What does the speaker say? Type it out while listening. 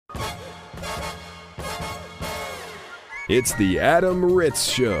It's the Adam Ritz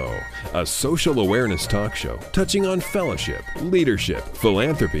Show, a social awareness talk show touching on fellowship, leadership,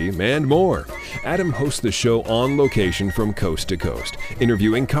 philanthropy, and more. Adam hosts the show on location from coast to coast,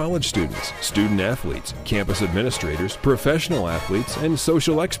 interviewing college students, student athletes, campus administrators, professional athletes, and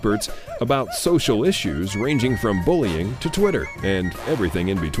social experts about social issues ranging from bullying to Twitter and everything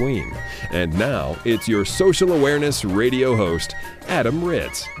in between. And now, it's your social awareness radio host, Adam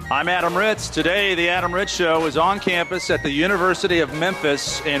Ritz. I'm Adam Ritz. Today, the Adam Ritz Show is on campus at the University of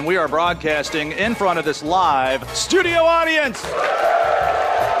Memphis, and we are broadcasting in front of this live studio audience.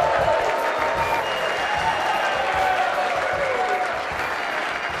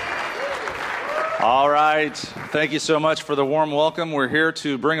 All right. Thank you so much for the warm welcome. We're here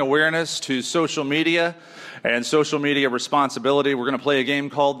to bring awareness to social media and social media responsibility. We're going to play a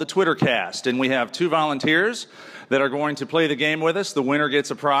game called the Twitter Cast, and we have two volunteers that are going to play the game with us. The winner gets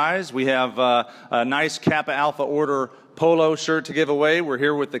a prize. We have a nice Kappa Alpha Order polo shirt to give away. We're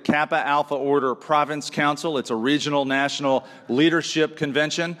here with the Kappa Alpha Order Province Council. It's a regional national leadership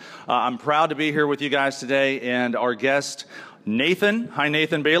convention. I'm proud to be here with you guys today, and our guest, Nathan. Hi,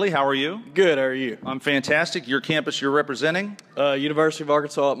 Nathan Bailey. How are you? Good. How are you? I'm fantastic. Your campus you're representing? University of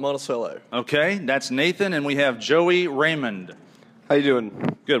Arkansas at Monticello. Okay, that's Nathan, and we have Joey Raymond. How you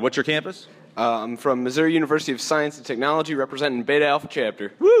doing? Good. What's your campus? I'm from Missouri University of Science and Technology, representing Beta Alpha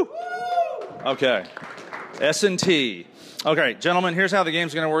Chapter. Woo! Okay. S&T. Okay, gentlemen, here's how the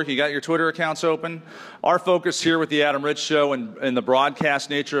game's going to work. You got your Twitter accounts open. Our focus here with the Adam Ritz Show and the broadcast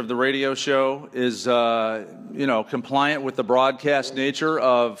nature of the radio show is, compliant with the broadcast nature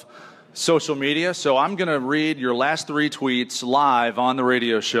of social media. So I'm going to read your last three tweets live on the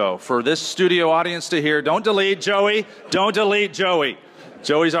radio show. For this studio audience to hear, don't delete, Joey. Don't delete, Joey.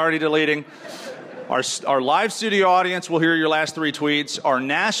 Joey's already deleting. Our live studio audience will hear your last three tweets. Our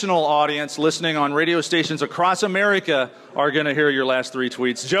national audience listening on radio stations across America are going to hear your last three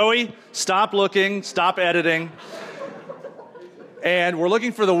tweets. Joey, stop looking, stop editing. And we're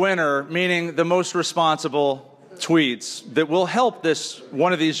looking for the winner, meaning the most responsible tweets that will help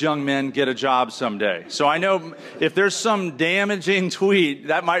one of these young men get a job someday. So I know if there's some damaging tweet,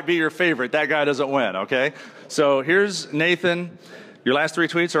 that might be your favorite. That guy doesn't win, okay? So here's Nathan. Your last three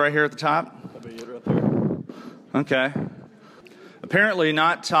tweets are right here at the top. Okay. Apparently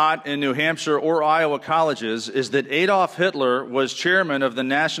not taught in New Hampshire or Iowa colleges is that Adolf Hitler was chairman of the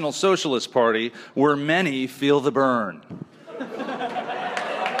National Socialist Party, where many feel the burn.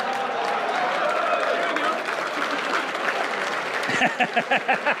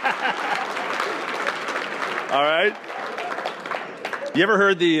 All right. You ever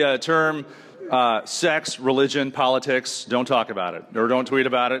heard the term sex, religion, politics? Don't talk about it, or don't tweet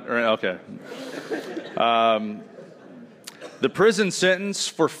about it. Okay. The prison sentence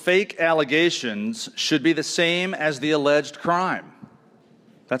for fake allegations should be the same as the alleged crime.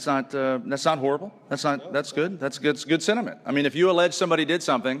 That's not horrible. That's good. That's good sentiment. I mean, if you allege somebody did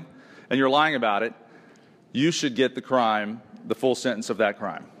something and you're lying about it, you should get the full sentence of that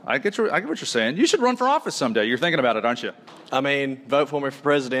crime. I get what you're saying. You should run for office someday. You're thinking about it, aren't you? I mean, vote for me for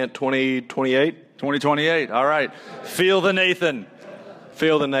president 2028. 2028. All right. Feel the Nathan.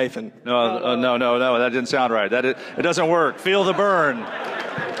 Feel the Nathan. No. That didn't sound right. It doesn't work. Feel the burn.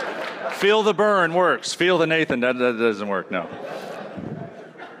 Feel the burn works. Feel the Nathan. That doesn't work. No.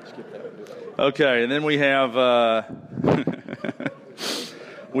 Okay, and then we have a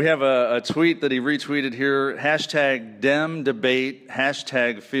tweet that he retweeted here. #DemDebate.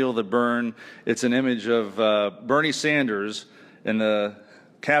 #FeelTheBurn. It's an image of Bernie Sanders, and the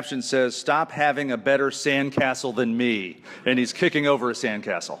caption says, "Stop having a better sandcastle than me." And he's kicking over a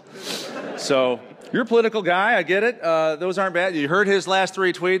sandcastle. So you're a political guy. I get it. Those aren't bad. You heard his last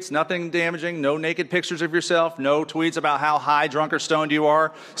three tweets. Nothing damaging. No naked pictures of yourself. No tweets about how high, drunk, or stoned you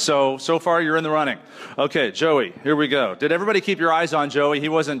are. So far, you're in the running. Okay, Joey, here we go. Did everybody keep your eyes on Joey? He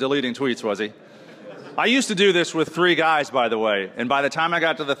wasn't deleting tweets, was he? I used to do this with three guys, by the way, and by the time I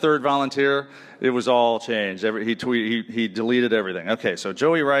got to the third volunteer, it was all changed. He deleted everything. Okay, so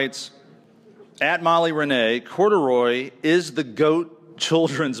Joey writes, @MollyRenee, Corduroy is the GOAT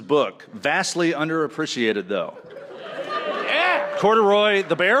children's book. Vastly underappreciated, though. Yeah. Corduroy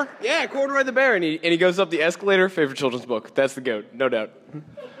the bear? Yeah, Corduroy the bear, and he goes up the escalator. Favorite children's book. That's the GOAT, no doubt.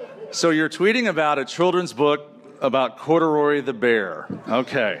 So you're tweeting about a children's book about Corduroy the bear.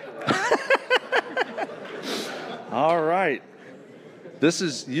 Okay. All right. This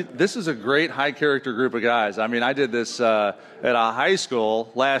is a great high character group of guys. I mean, I did this at a high school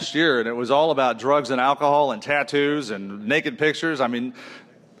last year, and it was all about drugs and alcohol and tattoos and naked pictures. I mean,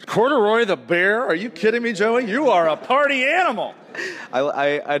 Corduroy the bear? Are you kidding me, Joey? You are a party animal.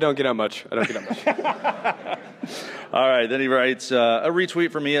 I don't get out much. I don't get out much. All right, then he writes, a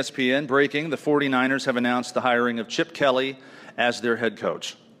retweet from ESPN, breaking, the 49ers have announced the hiring of Chip Kelly as their head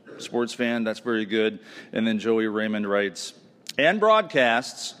coach. Sports fan, that's very good. And then Joey Raymond writes, and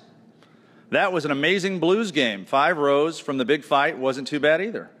broadcasts, that was an amazing Blues game. 5 rows from the big fight wasn't too bad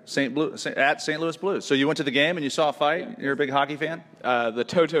either. At St. Louis Blues. So you went to the game and you saw a fight? You're a big hockey fan? The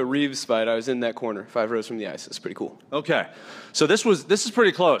Toto Reeves fight, I was in that corner, 5 rows from the ice. It's pretty cool. Okay. So this is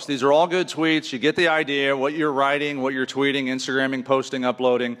pretty close. These are all good tweets. You get the idea, what you're writing, what you're tweeting, Instagramming, posting,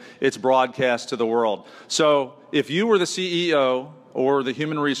 uploading. It's broadcast to the world. So if you were the CEO or the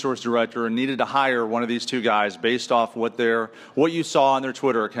human resource director and needed to hire one of these two guys based off what you saw on their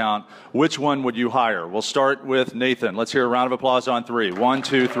Twitter account, which one would you hire? We'll start with Nathan. Let's hear a round of applause on 3. 1,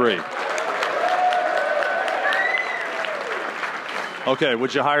 2, 3. Okay,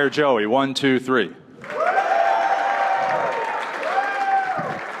 would you hire Joey? 1, 2, 3.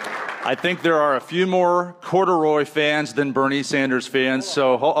 I think there are a few more corduroy fans than Bernie Sanders fans.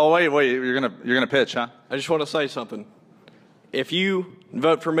 So, wait, you're gonna pitch, huh? I just want to say something. If you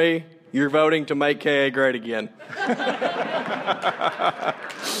vote for me, you're voting to make KA great again.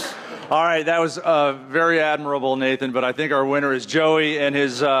 All right, that was very admirable, Nathan. But I think our winner is Joey and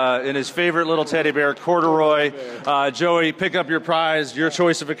his favorite little teddy bear, Corduroy. Joey, pick up your prize, your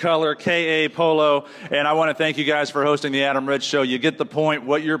choice of a color, KA Polo. And I want to thank you guys for hosting the Adam Rich Show. You get the point.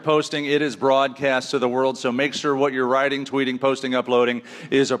 What you're posting, it is broadcast to the world. So make sure what you're writing, tweeting, posting, uploading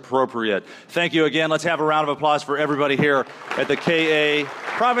is appropriate. Thank you again. Let's have a round of applause for everybody here at the KA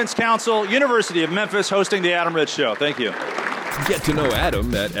Province Council, University of Memphis, hosting the Adam Rich Show. Thank you. Get to know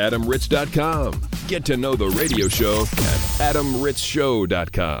Adam at adamrich.com. Get to know the radio show at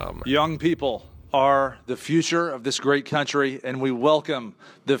adamrichshow.com. Young people are the future of this great country, and we welcome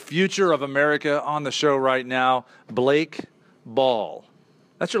the future of America on the show right now, Blake Ball.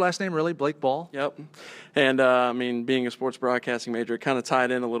 That's your last name, really? Blake Ball? Yep. And, being a sports broadcasting major, it kind of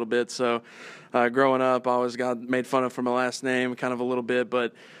tied in a little bit. So growing up, I always got made fun of for my last name kind of a little bit,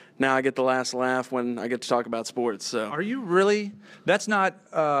 but now I get the last laugh when I get to talk about sports. So, are you really? That's not.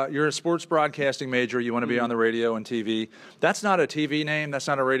 You're a sports broadcasting major. You want to be on the radio and TV. That's not a TV name. That's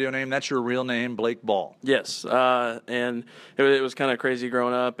not a radio name. That's your real name, Blake Ball. Yes, and it was kind of crazy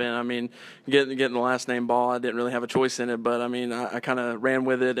growing up. And getting the last name Ball, I didn't really have a choice in it. But I kind of ran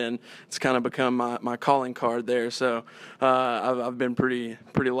with it, and it's kind of become my calling card there. So I've been pretty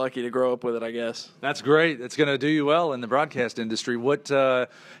lucky to grow up with it, I guess. That's great. It's going to do you well in the broadcast industry. What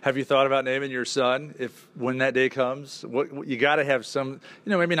have you thought about naming your son? When that day comes, what you got to have some,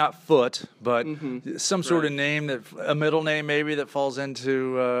 maybe not Foot, but some sort of name, a middle name maybe that falls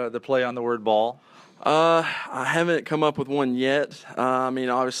into the play on the word ball. I haven't come up with one yet.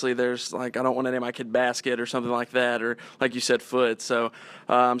 Obviously there's I don't want to name my kid Basket or something like that, or like you said, Foot. So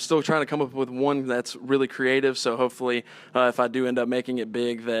I'm still trying to come up with one that's really creative. So hopefully if I do end up making it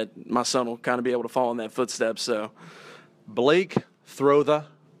big, that my son will kind of be able to follow in that footsteps. So Blake, throw the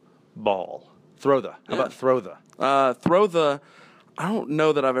ball. How about throw the? Throw the. I don't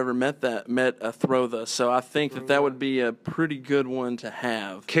know that I've ever met a throw the. So I think that would be a pretty good one to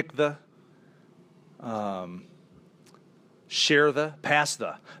have. Kick the. Share the, pass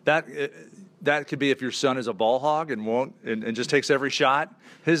the. That could be if your son is a ball hog and just takes every shot.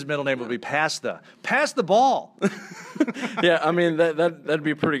 His middle name would be pass the ball. Yeah, that'd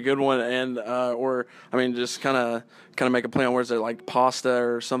be a pretty good one, and just kind of make a play on words that like pasta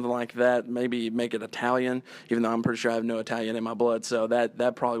or something like that. Maybe make it Italian, even though I'm pretty sure I have no Italian in my blood, so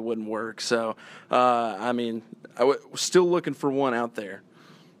that probably wouldn't work. So still looking for one out there.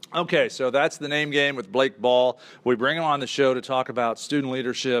 Okay, so that's the name game with Blake Ball. We bring him on the show to talk about student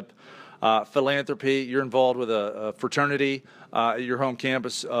leadership, philanthropy. You're involved with a fraternity at your home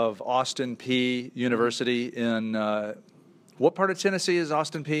campus of Austin Peay University in what part of Tennessee is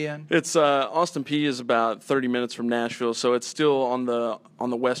Austin Peay in? It's Austin Peay is about 30 minutes from Nashville, so it's still on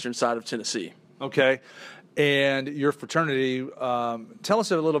the western side of Tennessee. Okay. And your fraternity, tell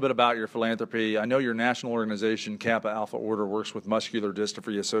us a little bit about your philanthropy. I know your national organization, Kappa Alpha Order, works with Muscular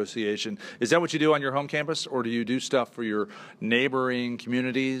Dystrophy Association. Is that what you do on your home campus, or do you do stuff for your neighboring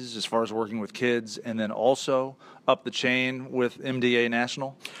communities as far as working with kids, and then also up the chain with MDA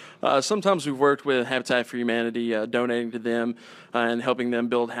National? Sometimes we've worked with Habitat for Humanity, donating to them and helping them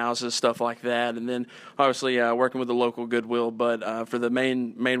build houses, stuff like that. And then obviously working with the local Goodwill. But for the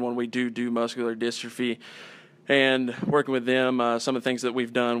main one, we do muscular dystrophy. And working with them, some of the things that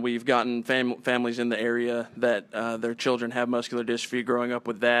we've done, we've gotten families in the area that their children have muscular dystrophy, growing up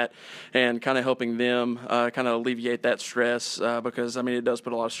with that, and kind of helping them kind of alleviate that stress because, I mean, it does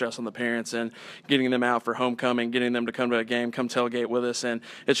put a lot of stress on the parents, and getting them out for homecoming, getting them to come to a game, come tailgate with us, and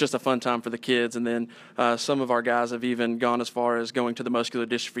it's just a fun time for the kids. And then some of our guys have even gone as far as going to the muscular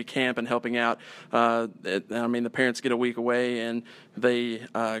dystrophy camp and helping out. I mean, the parents get a week away, and they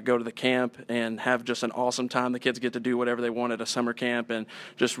go to the camp and have just an awesome time. The kids get to do whatever they want at a summer camp, and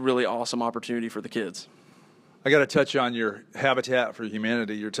just really awesome opportunity for the kids. I got to touch on your Habitat for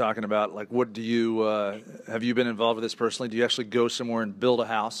Humanity. You're talking about, like, what do you have you been involved with this personally? Do you actually go somewhere and build a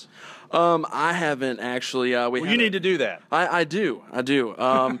house? I haven't actually. You need to do that. I do.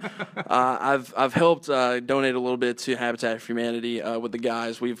 I've helped donate a little bit to Habitat for Humanity with the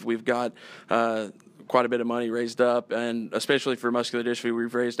guys. We've got quite a bit of money raised up, and especially for muscular dystrophy,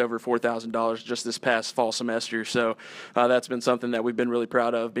 we've raised over $4,000 just this past fall semester. So that's been something that we've been really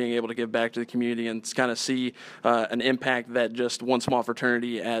proud of, being able to give back to the community and kind of see an impact that just one small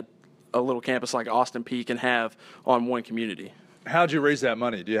fraternity at a little campus like Austin Peay can have on one community. How'd you raise that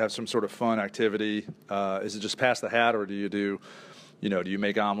money? Do you have some sort of fun activity? Is it just pass the hat, or do you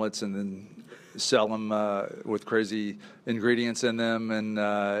make omelets and then sell them with crazy ingredients in them, and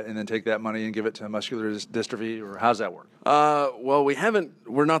then take that money and give it to muscular dystrophy, or how's that work? Well,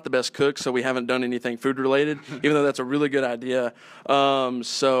 we're not the best cooks, so we haven't done anything food related, even though that's a really good idea.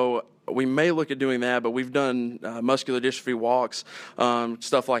 So we may look at doing that, but we've done muscular dystrophy walks,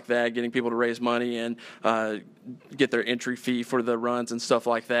 stuff like that, getting people to raise money and get their entry fee for the runs and stuff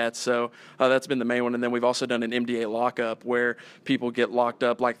like that. So that's been the main one. And then we've also done an MDA lockup where people get locked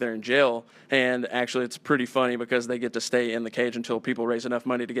up like they're in jail. And actually it's pretty funny because they get to stay in the cage until people raise enough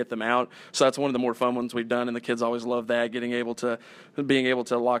money to get them out. So that's one of the more fun ones we've done, and the kids always love that, being able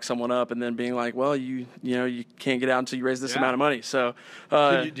to lock someone up and then being like, well, you can't get out until you raise this amount of money. So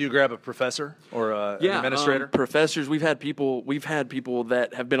do you grab a professor or an administrator? Professors. We've had people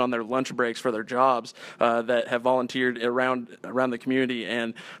that have been on their lunch breaks for their jobs that have volunteered around the community,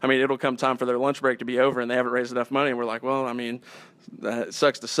 and I mean, it'll come time for their lunch break to be over and they haven't raised enough money, and we're like, well, I mean, it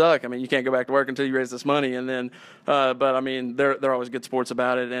sucks to suck. I mean, you can't go back to work until you raise this money, and then but I mean, they're always good sports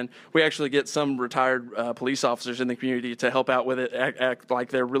about it, and we actually get some retired police officers in the community to help out with it, act like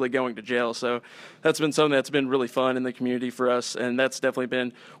they're really going to jail. So that's been something that's been really fun in the community for us, and that's definitely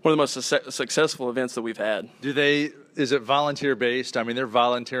been one of the most successful events that we've had. Is it volunteer based? I mean, they're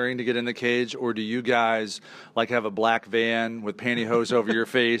volunteering to get in the cage, or do you guys like have a black van with pantyhose over your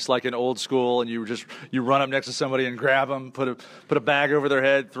face, like in old school, and you run up next to somebody and grab them, put a bag over their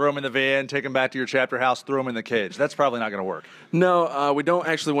head, throw them in the van, take them back to your chapter house, throw them in the cage? That's probably not going to work. No, we don't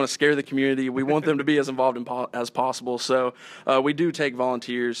actually want to scare the community. We want them to be as involved as possible. So we do take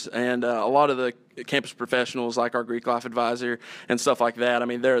volunteers, and a lot of the campus professionals like our Greek life advisor and stuff like that. I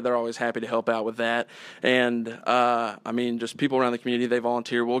mean, they're always happy to help out with that. And I mean, just people around the community, they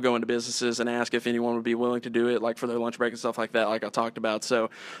volunteer. We'll go into businesses and ask if anyone would be willing to do it, like for their lunch break and stuff like that, like I talked about. So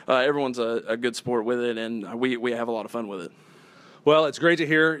everyone's a good sport with it, and we have a lot of fun with it. Well, it's great to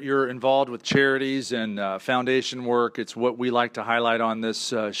hear you're involved with charities and foundation work. It's what we like to highlight on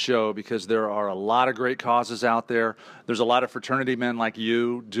this show, because there are a lot of great causes out there. There's a lot of fraternity men like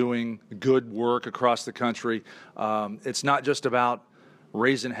you doing good work across the country. It's not just about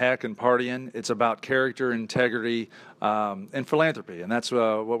raising heck and partying. It's about character, integrity, and philanthropy, and that's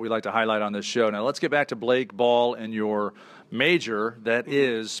what we like to highlight on this show. Now, let's get back to Blake Ball and your major, that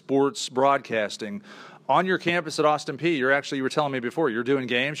is sports broadcasting. On your campus at Austin Peay, you were telling me before, you're doing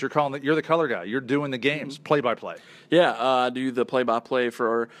games. You're the color guy. You're doing the games, play-by-play. Yeah, I do the play-by-play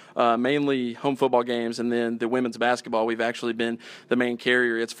for mainly home football games, and then the women's basketball, we've actually been the main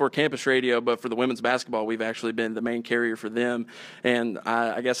carrier. It's for campus radio, but for the women's basketball, we've actually been the main carrier for them. And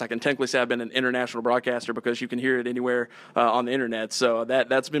I guess I can technically say I've been an international broadcaster, because you can hear it anywhere on the internet. So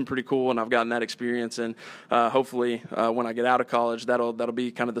that's been pretty cool, and I've gotten that experience. And hopefully, when I get out of college, that'll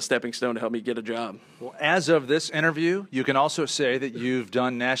be kind of the stepping stone to help me get a job. Well, as of this interview, you can also say that you've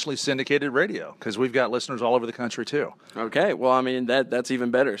done nationally syndicated radio, because we've got listeners all over the country too. Okay, well, I mean, that's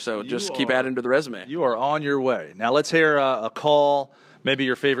even better. So just keep adding to the resume. You are on your way. Now let's hear a call, maybe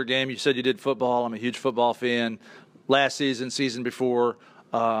your favorite game. You said you did football. I'm a huge football fan. Last season before,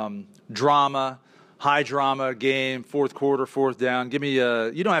 drama, high drama game, fourth quarter, fourth down. Give me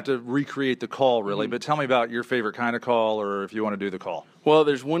you don't have to recreate the call really, but tell me about your favorite kind of call, or if you want to do the call. Well,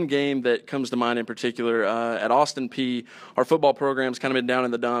 there's one game that comes to mind in particular. At Austin P, our football program's kind of been down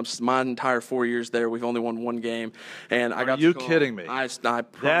in the dumps. My entire 4 years there, we've only won one game. And I got Are you kidding me? I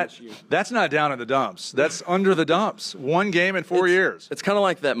promise you. That's not down in the dumps. That's under the dumps. One game in 4 years. It's kind of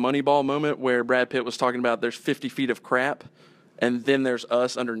like that Moneyball moment where Brad Pitt was talking about there's 50 feet of crap, and then there's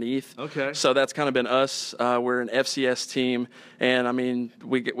us underneath. Okay. So that's kind of been us. We're an FCS team, and, I mean,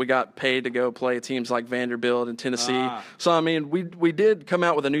 we got paid to go play teams like Vanderbilt and Tennessee. So, I mean, we did come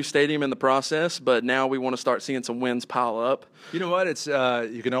out with a new stadium in the process, but now we want to start seeing some wins pile up. You know what? It's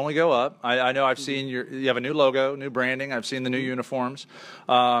you can only go up. I know I've seen you have a new logo, new branding. I've seen the new uniforms.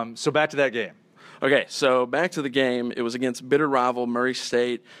 So back to that game. Okay, so back to the game. It was against bitter rival Murray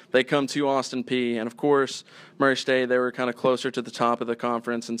State. They come to Austin P, and of course, Murray State, they were kind of closer to the top of the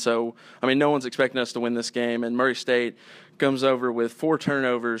conference, and so, I mean, no one's expecting us to win this game, and Murray State comes over with 4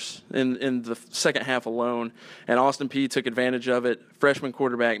 turnovers in the second half alone, and Austin P took advantage of it. Freshman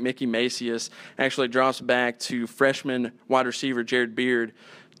quarterback Mickey Macias actually drops back to freshman wide receiver Jared Beard.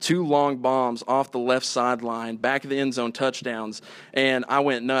 2 long bombs off the left sideline, back of the end zone touchdowns, and I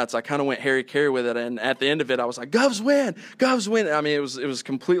went nuts. I kind of went Harry Carey with it, and at the end of it, I was like, Govs win! Govs win! I mean, it was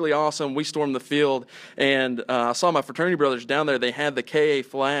completely awesome. We stormed the field, and I saw my fraternity brothers down there. They had the KA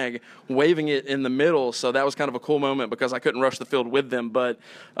flag waving it in the middle, so that was kind of a cool moment because I couldn't rush the field with them, but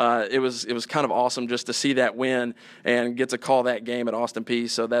it was kind of awesome just to see that win and get to call that game at Austin Peay.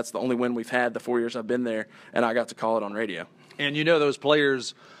 So that's the only win we've had the 4 years I've been there, and I got to call it on radio. And you know those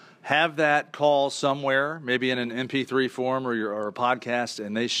players have that call somewhere, maybe in an MP3 form or a podcast,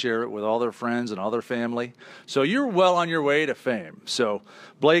 and they share it with all their friends and all their family. So you're well on your way to fame. So,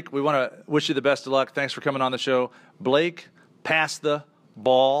 Blake, we want to wish you the best of luck. Thanks for coming on the show. Blake, pass the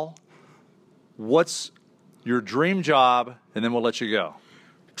ball. What's your dream job? And then we'll let you go.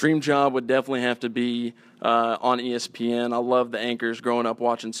 Dream job would definitely have to be on ESPN. I love the anchors growing up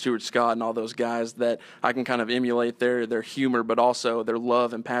watching Stuart Scott and all those guys that I can kind of emulate their humor, but also their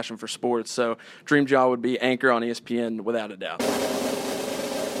love and passion for sports. So dream job would be anchor on ESPN without a doubt.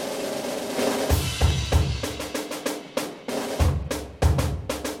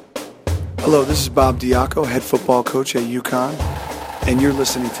 Hello, this is Bob Diaco, head football coach at UConn, and you're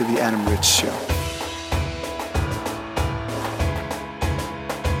listening to The Adam Ritz Show.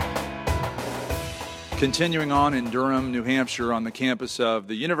 Continuing on in Durham, New Hampshire, on the campus of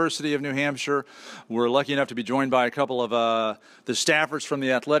the University of New Hampshire, we're lucky enough to be joined by a couple of the staffers from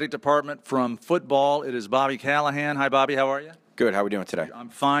the athletic department from football. It is Bobby Callahan. Hi, Bobby. How are you? Good. How are we doing today? I'm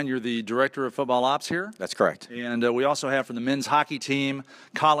fine. You're the director of football ops here? That's correct. And we also have from the men's hockey team,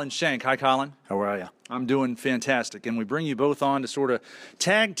 Colin Shank. Hi, Colin. How are you? I'm doing fantastic. And we bring you both on to sort of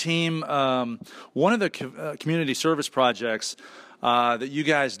tag team one of the community service projects that you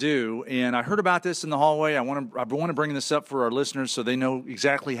guys do, and I heard about this in the hallway. I want to bring this up for our listeners so they know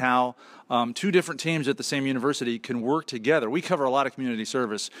exactly how 2 different teams at the same university can work together. We cover a lot of community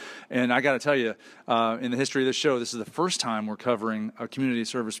service, and I got to tell you, in the history of this show, this is the first time we're covering a community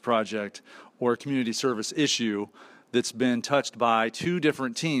service project or a community service issue that's been touched by 2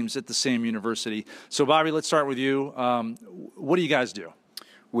 different teams at the same university. So, Bobby, let's start with you. What do you guys do?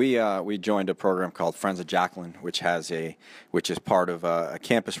 We joined a program called Friends of Jacqueline, which is part of a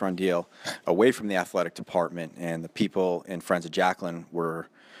campus-run deal away from the athletic department, and the people in Friends of Jacqueline were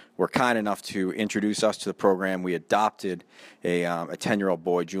kind enough to introduce us to the program. We adopted a 10-year-old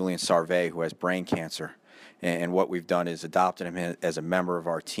boy, Julian Sarve, who has brain cancer. And what we've done is adopted him as a member of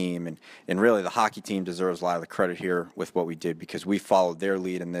our team. And really, the hockey team deserves a lot of the credit here with what we did because we followed their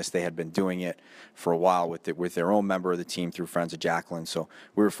lead in this. They had been doing it for a while with their own member of the team through Friends of Jacqueline. So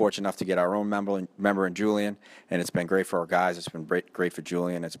we were fortunate enough to get our own member in Julian, and it's been great for our guys. It's been great for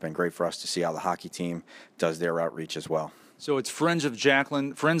Julian. It's been great for us to see how the hockey team does their outreach as well. So it's Friends of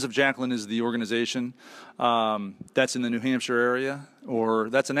Jacqueline. Friends of Jacqueline is the organization that's in the New Hampshire area, or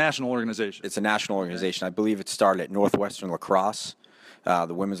that's a national organization? It's a national organization. I believe it started at Northwestern Lacrosse.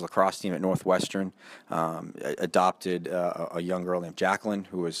 The women's lacrosse team at Northwestern adopted a young girl named Jacqueline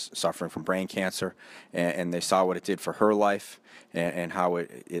who was suffering from brain cancer, and they saw what it did for her life and how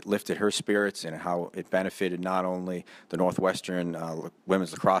it lifted her spirits and how it benefited not only the Northwestern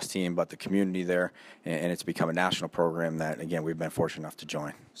women's lacrosse team but the community there, and it's become a national program that, again, we've been fortunate enough to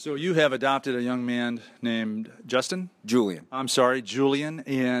join. So you have adopted a young man named Julian,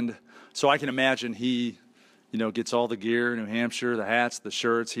 and and so I can imagine he gets all the gear, New Hampshire, the hats, the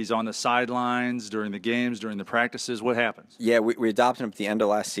shirts. He's on the sidelines during the games, during the practices. What happens? Yeah, we adopted him at the end of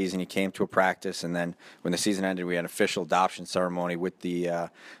last season. He came to a practice, and then when the season ended, we had an official adoption ceremony with the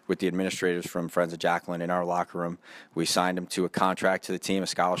administrators from Friends of Jacqueline in our locker room. We signed him to a contract to the team, a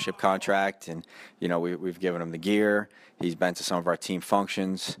scholarship contract, and we've given him the gear. He's been to some of our team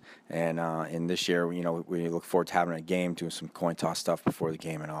functions, and in this year, we look forward to having a game, doing some coin toss stuff before the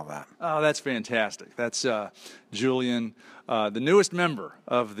game and all that. Oh, that's fantastic. That's Julian, the newest member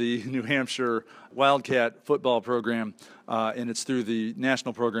of the New Hampshire Wildcat football program, and it's through the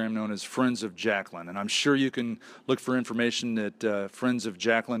national program known as Friends of Jacqueline. And I'm sure you can look for information at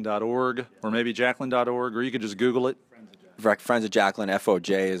friendsofjacqueline.org or maybe jacqueline.org, or you can just Google it. Friends of Jacqueline,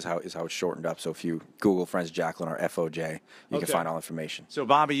 FOJ is how it's shortened up. So if you Google Friends of Jacqueline or FOJ, you can find all information. So,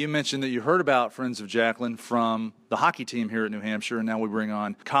 Bobby, you mentioned that you heard about Friends of Jacqueline from the hockey team here at New Hampshire, and now we bring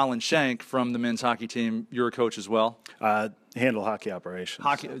on Colin Shank from the men's hockey team. You're a coach as well. Handle hockey operations.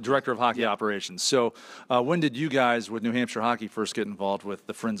 Director of hockey operations. So when did you guys with New Hampshire Hockey first get involved with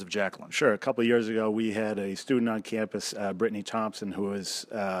the Friends of Jacqueline? Sure. A couple of years ago, we had a student on campus, Brittany Thompson, who was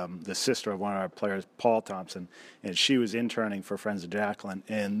the sister of one of our players, Paul Thompson, and she was interning for Friends of Jacqueline.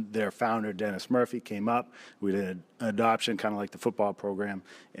 And their founder, Dennis Murphy, came up. We did an adoption, kind of like the football program.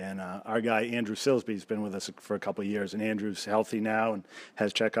 And our guy, Andrew Silsby, has been with us for a couple of years. And Andrew's healthy now and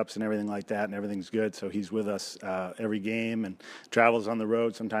has checkups and everything like that, and everything's good. So he's with us every game and travels on the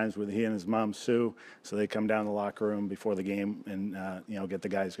road sometimes with he and his mom, Sue. So they come down to the locker room before the game and, get the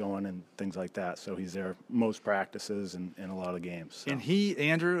guys going and things like that. So he's there most practices and a lot of games. So. And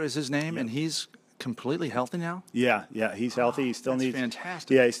Andrew is his name, and he's completely healthy now? Yeah, he's healthy. He still needs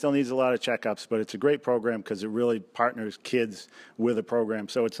fantastic. Yeah, he still needs a lot of checkups, but it's a great program because it really partners kids with a program.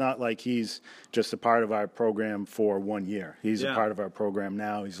 So it's not like he's just a part of our program for 1 year. He's a part of our program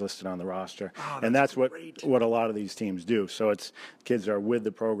now. He's listed on the roster, and that's what a lot of these teams do. So it's kids are with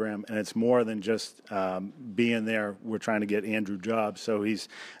the program, and it's more than just being there. We're trying to get Andrew jobs, so he's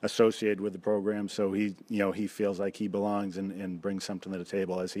associated with the program. So he feels like he belongs and brings something to the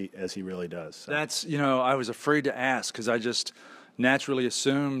table as he really does. So. That's I was afraid to ask because I just naturally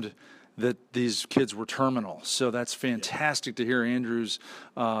assumed that these kids were terminal. So that's fantastic to hear Andrew's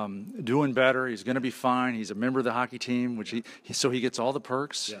doing better. He's going to be fine. He's a member of the hockey team, which so he gets all the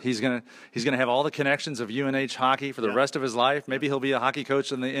perks. Yeah. He's going to have all the connections of UNH hockey for the rest of his life. Maybe he'll be a hockey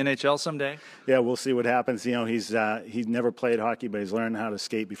coach in the NHL someday. Yeah, we'll see what happens. He's never played hockey, but he's learned how to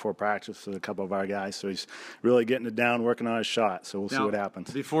skate before practice with a couple of our guys. So he's really getting it down, working on his shot. So we'll see what happens.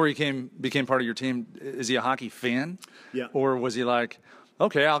 Before he became part of your team, is he a hockey fan? Yeah. Or was he like,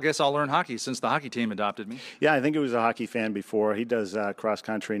 okay, I guess I'll learn hockey since the hockey team adopted me? Yeah, I think he was a hockey fan before. He does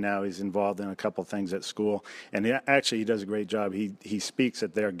cross-country now. He's involved in a couple things at school. And he does a great job. He speaks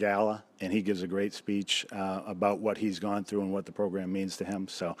at their gala, and he gives a great speech about what he's gone through and what the program means to him.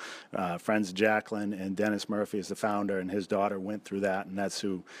 So Friends of Jacqueline, and Dennis Murphy is the founder, and his daughter went through that, and that's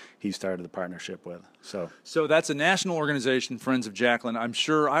who he started the partnership with. So that's a national organization, Friends of Jacqueline. I'm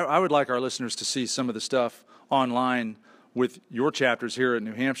sure I would like our listeners to see some of the stuff online with your chapters here at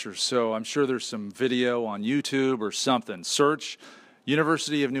New Hampshire. So I'm sure there's some video on YouTube or something. Search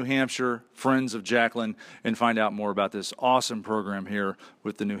University of New Hampshire, Friends of Jacqueline, and find out more about this awesome program here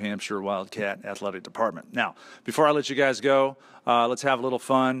with the New Hampshire Wildcat Athletic Department. Now, before I let you guys go, let's have a little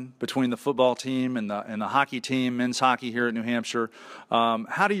fun between the football team and the hockey team, men's hockey here at New Hampshire.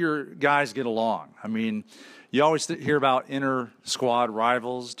 How do your guys get along? I mean, you always hear about inter-squad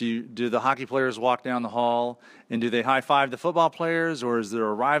rivals. Do the hockey players walk down the hall and do they high-five the football players, or is there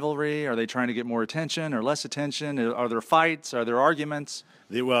a rivalry? Are they trying to get more attention or less attention? Are there fights? Are there arguments?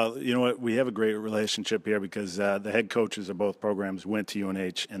 Well, you know what? We have a great relationship here because the head coaches of both programs went to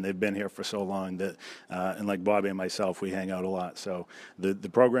UNH, and they've been here for so long that, and like Bobby and myself, we hang out a lot. So the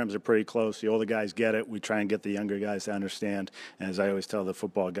programs are pretty close. The older guys get it. We try and get the younger guys to understand. And as I always tell the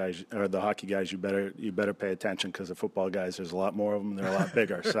football guys or the hockey guys, you better pay attention because the football guys, there's a lot more of them. They're a lot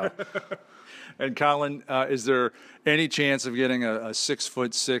bigger. So. And Colin, is there any chance of getting a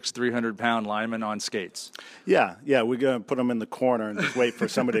 6'6", 300-pound lineman on skates? Yeah, we're going to put him in the corner and just wait for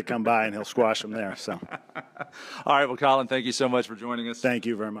somebody to come by, and he'll squash him there. So, all right. Well, Colin, thank you so much for joining us. Thank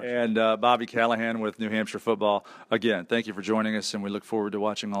you very much. And Bobby Callahan with New Hampshire Football. Again, thank you for joining us, and we look forward to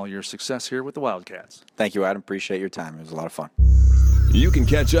watching all your success here with the Wildcats. Thank you, Adam. Appreciate your time. It was a lot of fun. You can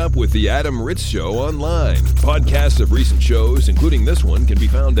catch up with The Adam Ritz Show online. Podcasts of recent shows, including this one, can be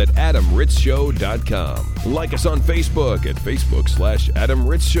found at adamritzshow.com. Like us on Facebook at Facebook/Adam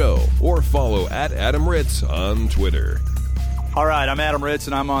Ritz Show, or follow at Adam Ritz on Twitter. All right, I'm Adam Ritz,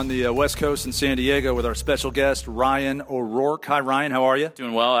 and I'm on the West Coast in San Diego with our special guest, Ryan O'Rourke. Hi, Ryan. How are you?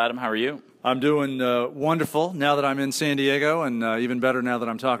 Doing well, Adam. How are you? I'm doing wonderful now that I'm in San Diego, and even better now that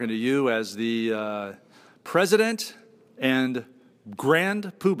I'm talking to you as the president and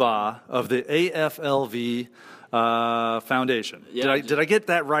grand poobah of the AFLV Foundation. Yeah, Did I get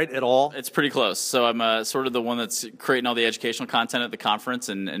that right at all? It's pretty close. So I'm sort of the one that's creating all the educational content at the conference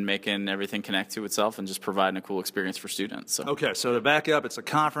and making everything connect to itself and just providing a cool experience for students. So. Okay, so to back up, it's a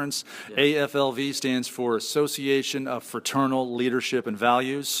conference. Yeah. AFLV stands for Association of Fraternal Leadership and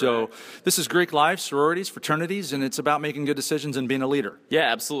Values. So this is Greek life, sororities, fraternities, and it's about making good decisions and being a leader. Yeah,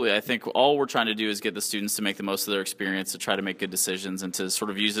 absolutely. I think all we're trying to do is get the students to make the most of their experience, to try to make good decisions, and to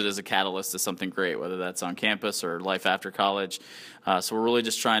sort of use it as a catalyst to something great, whether that's on campus or life after college. So we're really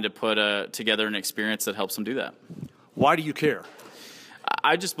just trying to put together an experience that helps them do that. Why do you care?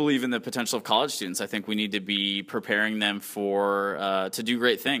 I just believe in the potential of college students. I think we need to be preparing them for to do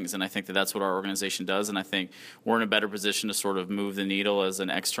great things, and I think that that's what our organization does. And I think we're in a better position to sort of move the needle as an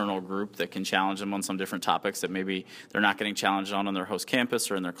external group that can challenge them on some different topics that maybe they're not getting challenged on their host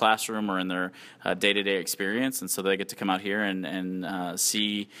campus or in their classroom or in their day-to-day experience. And so they get to come out here and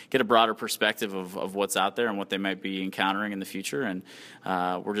get a broader perspective of what's out there and what they might be encountering in the future. And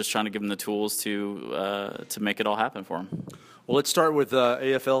we're just trying to give them the tools to make it all happen for them. Well, let's start with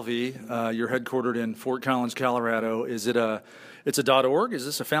AFLV. You're headquartered in Fort Collins, Colorado. Is it it's a .org? Is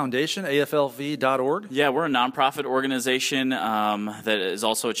this a foundation, AFLV.org? Yeah, we're a nonprofit organization that is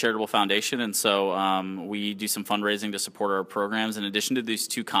also a charitable foundation, and so we do some fundraising to support our programs. In addition to these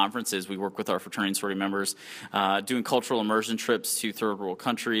two conferences, we work with our fraternity and sorority members doing cultural immersion trips to third world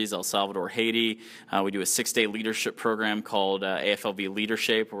countries, El Salvador, Haiti. We do a 6-day leadership program called AFLV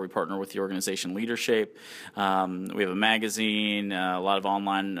Leadership, where we partner with the organization Leadership. We have a magazine, a lot of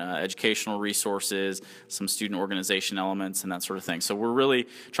online educational resources, some student organization elements, and that sort of thing. So we're really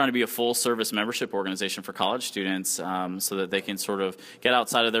trying to be a full-service membership organization for college students so that they can sort of get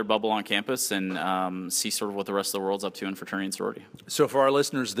outside of their bubble on campus and see sort of what the rest of the world's up to in fraternity and sorority. So for our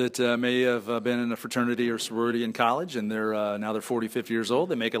listeners that may have been in a fraternity or sorority in college and now they're 40, 50 years old,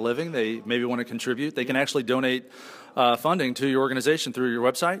 they make a living, they maybe want to contribute, they can actually donate funding to your organization through your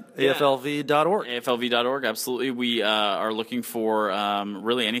website, AFLV.org. AFLV.org, absolutely. We are looking for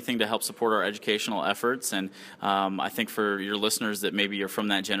really anything to help support our educational efforts. And I think for your listeners that maybe you're from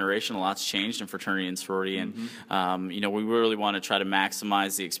that generation, a lot's changed in fraternity and sorority. And, we really want to try to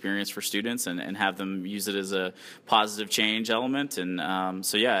maximize the experience for students and have them use it as a positive change element. And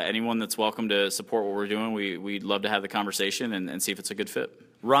anyone that's welcome to support what we're doing, we'd love to have the conversation and see if it's a good fit.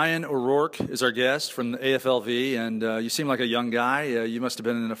 Ryan O'Rourke is our guest from the AFLV, and you seem like a young guy. You must have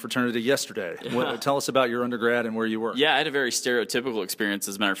been in a fraternity yesterday. Tell us about your undergrad and where you were. Yeah, I had a very stereotypical experience,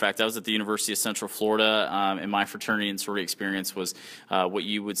 as a matter of fact. I was at the University of Central Florida, and my fraternity and sorority experience was what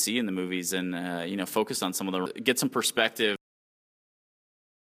you would see in the movies and, focused on get some perspective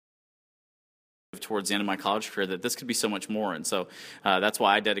towards the end of my college career that this could be so much more. And so that's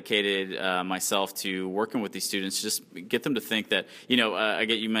why I dedicated myself to working with these students to just get them to think that,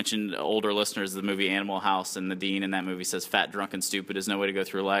 you mentioned older listeners of the movie Animal House, and the dean in that movie says fat, drunk, and stupid is no way to go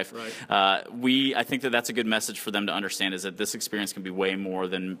through life. Right. I think that's a good message for them to understand, is that this experience can be way more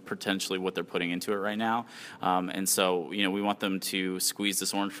than potentially what they're putting into it right now. And so, we want them to squeeze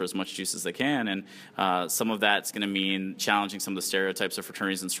this orange for as much juice as they can. And some of that's going to mean challenging some of the stereotypes of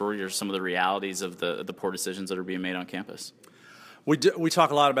fraternities and sororities, or some of the realities of the poor decisions that are being made on campus. We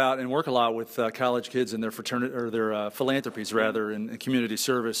talk a lot about and work a lot with college kids and their fraternity or their philanthropies rather in community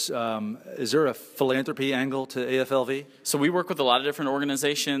service. Is there a philanthropy angle to AFLV? So we work with a lot of different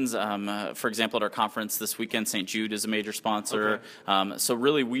organizations. For example, at our conference this weekend, St. Jude is a major sponsor. Okay. So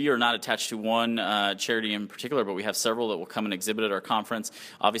really, we are not attached to one charity in particular, but we have several that will come and exhibit at our conference.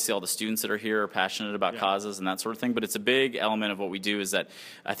 Obviously, all the students that are here are passionate about causes and that sort of thing. But it's a big element of what we do is that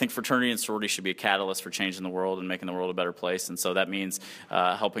I think fraternity and sorority should be a catalyst for changing the world and making the world a better place. And so that means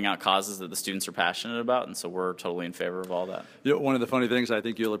helping out causes that the students are passionate about, and so we're totally in favor of all that. One of the funny things I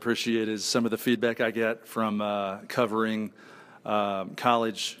think you'll appreciate is some of the feedback I get from covering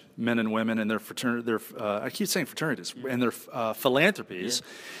college men and women and I keep saying fraternities, and their philanthropies,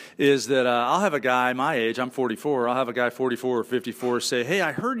 is that I'll have a guy my age, I'm 44, I'll have a guy 44 or 54 say, hey,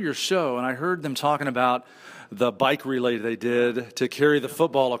 I heard your show, and I heard them talking about the bike relay they did to carry the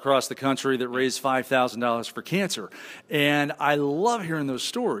football across the country that raised $5,000 for cancer. And I love hearing those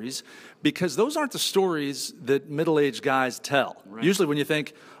stories because those aren't the stories that middle-aged guys tell. Right. Usually when you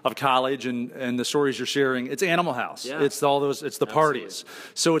think of college and the stories you're sharing, it's Animal House. Yeah. It's all those. It's the parties.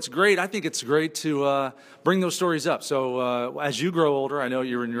 So it's great. I think it's great to bring those stories up. So as you grow older, I know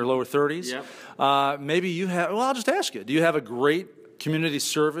you're in your lower 30s. Yep. Maybe you have. Well, I'll just ask you. Do you have a great community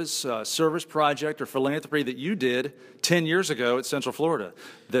service, service project, or philanthropy that you did 10 years ago at Central Florida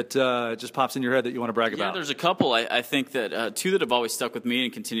that just pops in your head that you want to brag about? Yeah, there's a couple. I think that two that have always stuck with me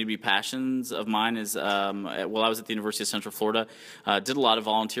and continue to be passions of mine is, while I was at the University of Central Florida, did a lot of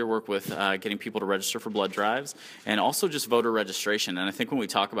volunteer work with getting people to register for blood drives and also just voter registration. And I think when we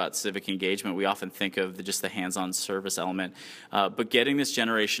talk about civic engagement, we often think of just the hands-on service element. But getting this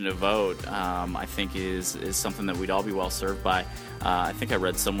generation to vote, I think, is something that we'd all be well served by. I think I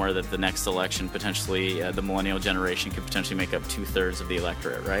read somewhere that the next election, potentially the millennial generation could potentially make up 2/3 of the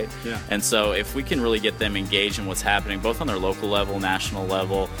electorate, right? Yeah. And so if we can really get them engaged in what's happening, both on their local level, national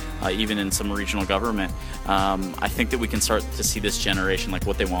level, even in some regional government, I think that we can start to see this generation like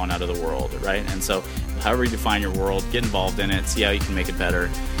what they want out of the world, right? And so however you define your world, get involved in it, see how you can make it better,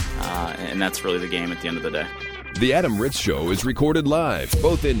 and that's really the game at the end of the day. The Adam Ritz Show is recorded live,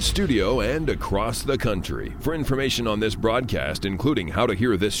 both in studio and across the country. For information on this broadcast, including how to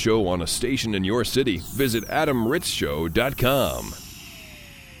hear this show on a station in your city, visit adamritzshow.com.